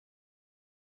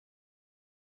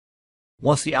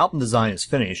Once the album design is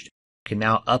finished, you can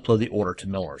now upload the order to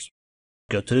Miller's.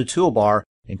 Go to the toolbar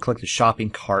and click the shopping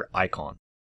cart icon.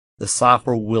 The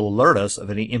software will alert us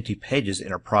of any empty pages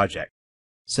in our project.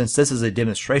 Since this is a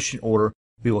demonstration order,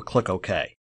 we will click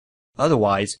OK.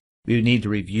 Otherwise, we would need to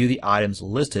review the items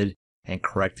listed and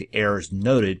correct the errors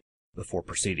noted before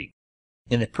proceeding.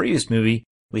 In the previous movie,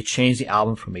 we changed the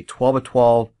album from a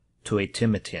 12x12 to a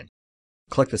 10x10.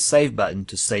 Click the Save button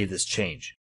to save this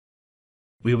change.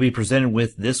 We will be presented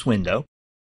with this window.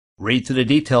 Read through the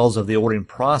details of the ordering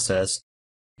process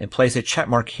and place a check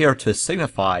mark here to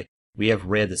signify we have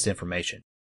read this information.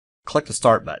 Click the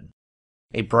Start button.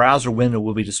 A browser window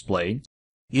will be displayed.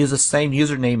 Use the same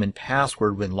username and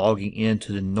password when logging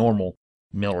into the normal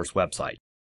Miller's website.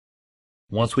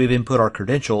 Once we've input our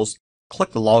credentials,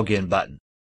 click the Login button.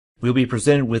 We'll be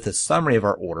presented with a summary of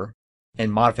our order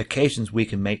and modifications we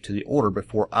can make to the order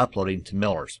before uploading to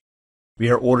Miller's. We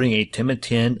are ordering a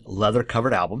 10x10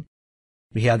 leather-covered album.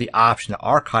 We have the option to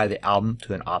archive the album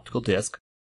to an optical disc.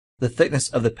 The thickness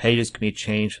of the pages can be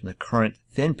changed from the current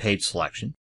thin page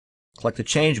selection. Click the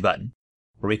Change button,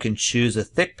 where we can choose the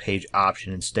thick page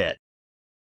option instead.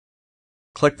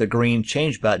 Click the green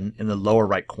Change button in the lower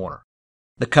right corner.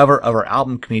 The cover of our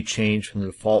album can be changed from the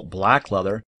default black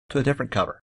leather to a different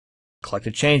cover. Click the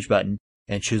Change button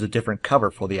and choose a different cover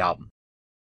for the album.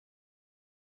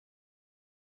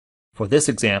 For this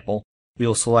example, we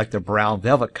will select the brown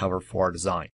velvet cover for our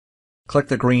design. Click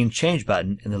the green Change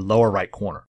button in the lower right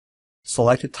corner.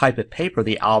 Select the type of paper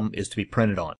the album is to be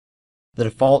printed on. The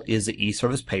default is the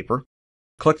e-service paper.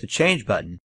 Click the Change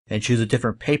button and choose a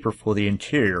different paper for the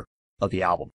interior of the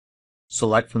album.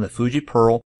 Select from the Fuji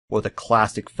Pearl or the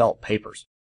classic felt papers.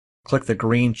 Click the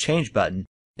green Change button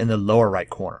in the lower right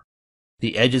corner.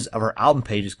 The edges of our album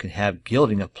pages can have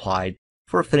gilding applied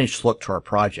for a finished look to our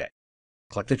project.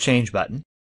 Click the Change button.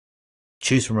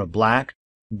 Choose from a black,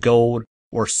 gold,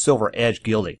 or silver edge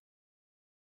gilding.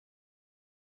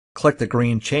 Click the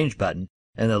green Change button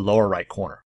in the lower right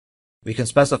corner. We can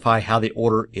specify how the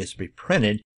order is to be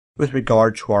printed with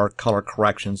regard to our color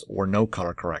corrections or no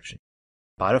color correction.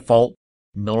 By default,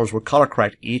 Miller's will color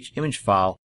correct each image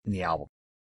file in the album.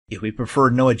 If we prefer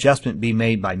no adjustment be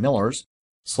made by Miller's,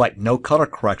 select no color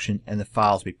correction and the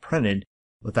files be printed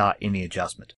without any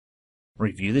adjustment.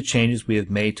 Review the changes we have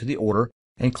made to the order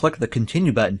and click the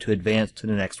Continue button to advance to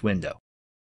the next window.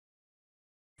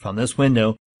 From this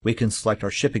window, we can select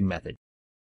our shipping method.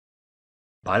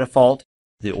 By default,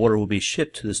 the order will be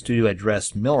shipped to the studio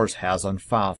address Miller's has on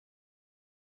file.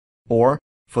 Or,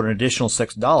 for an additional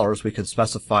 $6, we can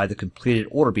specify the completed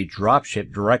order be drop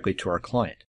shipped directly to our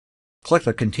client. Click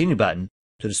the Continue button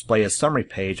to display a summary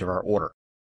page of our order.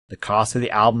 The cost of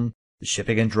the album, the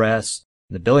shipping address,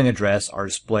 and the billing address are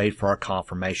displayed for our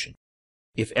confirmation.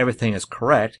 If everything is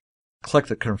correct, click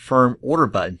the Confirm Order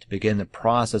button to begin the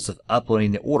process of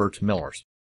uploading the order to Miller's.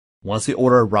 Once the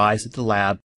order arrives at the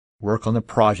lab, work on the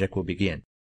project will begin.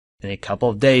 In a couple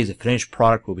of days, the finished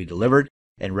product will be delivered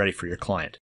and ready for your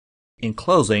client. In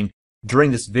closing,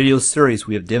 during this video series,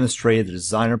 we have demonstrated the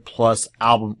Designer Plus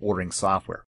album ordering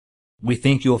software. We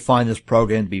think you will find this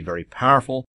program to be very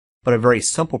powerful, but a very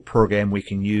simple program we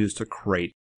can use to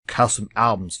create custom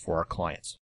albums for our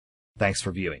clients. Thanks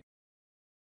for viewing.